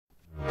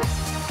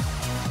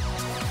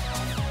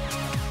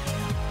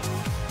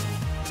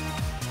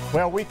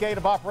Well, week 8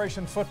 of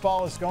Operation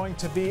Football is going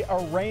to be a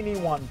rainy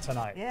one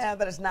tonight. Yeah,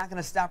 but it's not going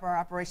to stop our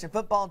Operation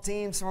Football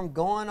teams from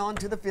going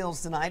onto the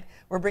fields tonight.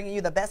 We're bringing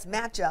you the best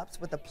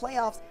matchups with the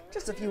playoffs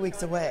just a few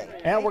weeks away.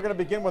 And we're going to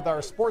begin with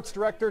our sports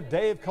director,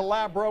 Dave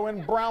Calabro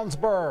in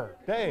Brownsburg.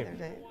 Dave.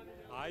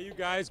 Hi, you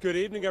guys. Good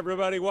evening,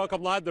 everybody.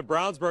 Welcome live to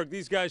Brownsburg.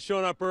 These guys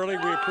showing up early.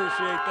 We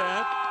appreciate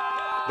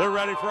that. They're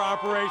ready for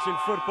Operation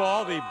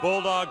Football, the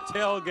Bulldog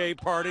tailgate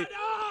party.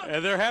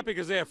 And they're happy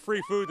because they have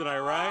free food tonight,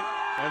 right?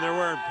 And they're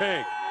wearing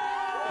pink.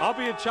 I'll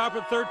be in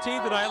Chopper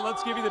 13 tonight.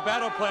 Let's give you the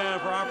battle plan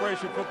for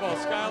Operation Football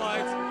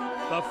Skylights.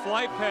 The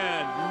flight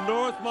pad,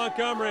 North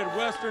Montgomery and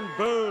Western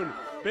Boone.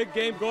 Big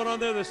game going on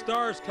there. The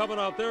Stars coming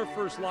off their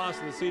first loss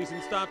of the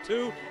season. Stop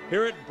 2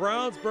 here at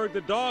Brownsburg.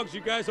 The Dogs,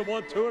 you guys have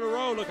won 2 in a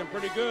row, looking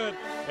pretty good.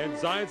 And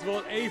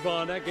Zionsville at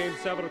Avon. That game's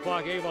 7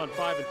 o'clock. Avon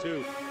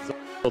 5-2.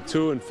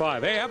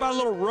 2-5. Hey, how about a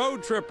little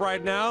road trip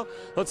right now?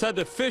 Let's head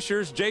to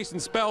Fishers.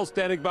 Jason Spell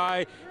standing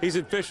by. He's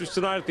in Fishers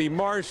tonight at the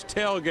Marsh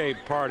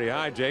Tailgate Party.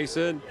 Hi,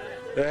 Jason.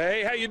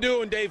 Hey, how you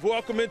doing, Dave?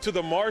 Welcome into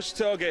the Marsh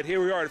Tailgate.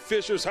 Here we are at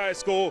Fishers High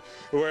School,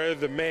 where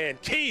the man,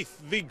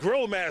 Keith, the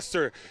grill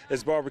master,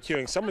 is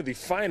barbecuing some of the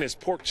finest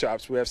pork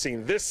chops we have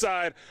seen this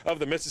side of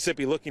the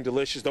Mississippi, looking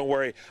delicious. Don't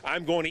worry,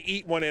 I'm going to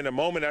eat one in a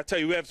moment. I tell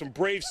you, we have some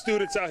brave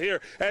students out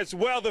here as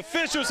well. The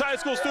Fishers High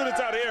School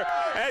students out here.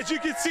 As you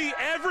can see,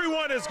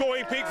 everyone is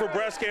going pink for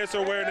breast cancer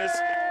awareness.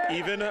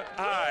 Even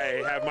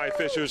I have my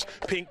Fishers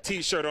pink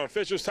t-shirt on.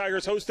 Fishers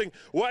Tigers hosting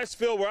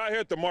Westfield. We're out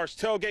here at the Marsh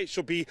Tailgate.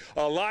 Should be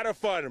a lot of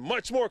fun.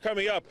 Much more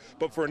coming up,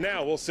 but for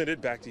now, we'll send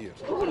it back to you.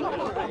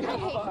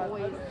 All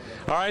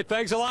right,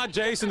 thanks a lot,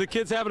 Jason. The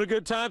kids having a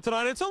good time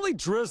tonight. It's only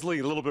drizzly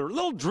a little bit. A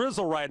little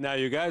drizzle right now,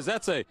 you guys.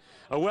 That's a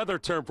weather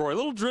term for you. A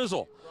little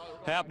drizzle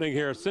happening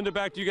here. Send it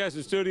back to you guys in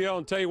the studio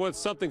and tell you what's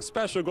something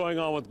special going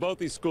on with both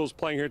these schools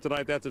playing here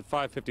tonight. That's at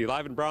 5:50.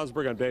 Live in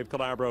Brownsburg, I'm Dave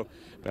Calabro.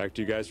 Back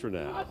to you guys for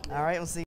now. All right, we'll see.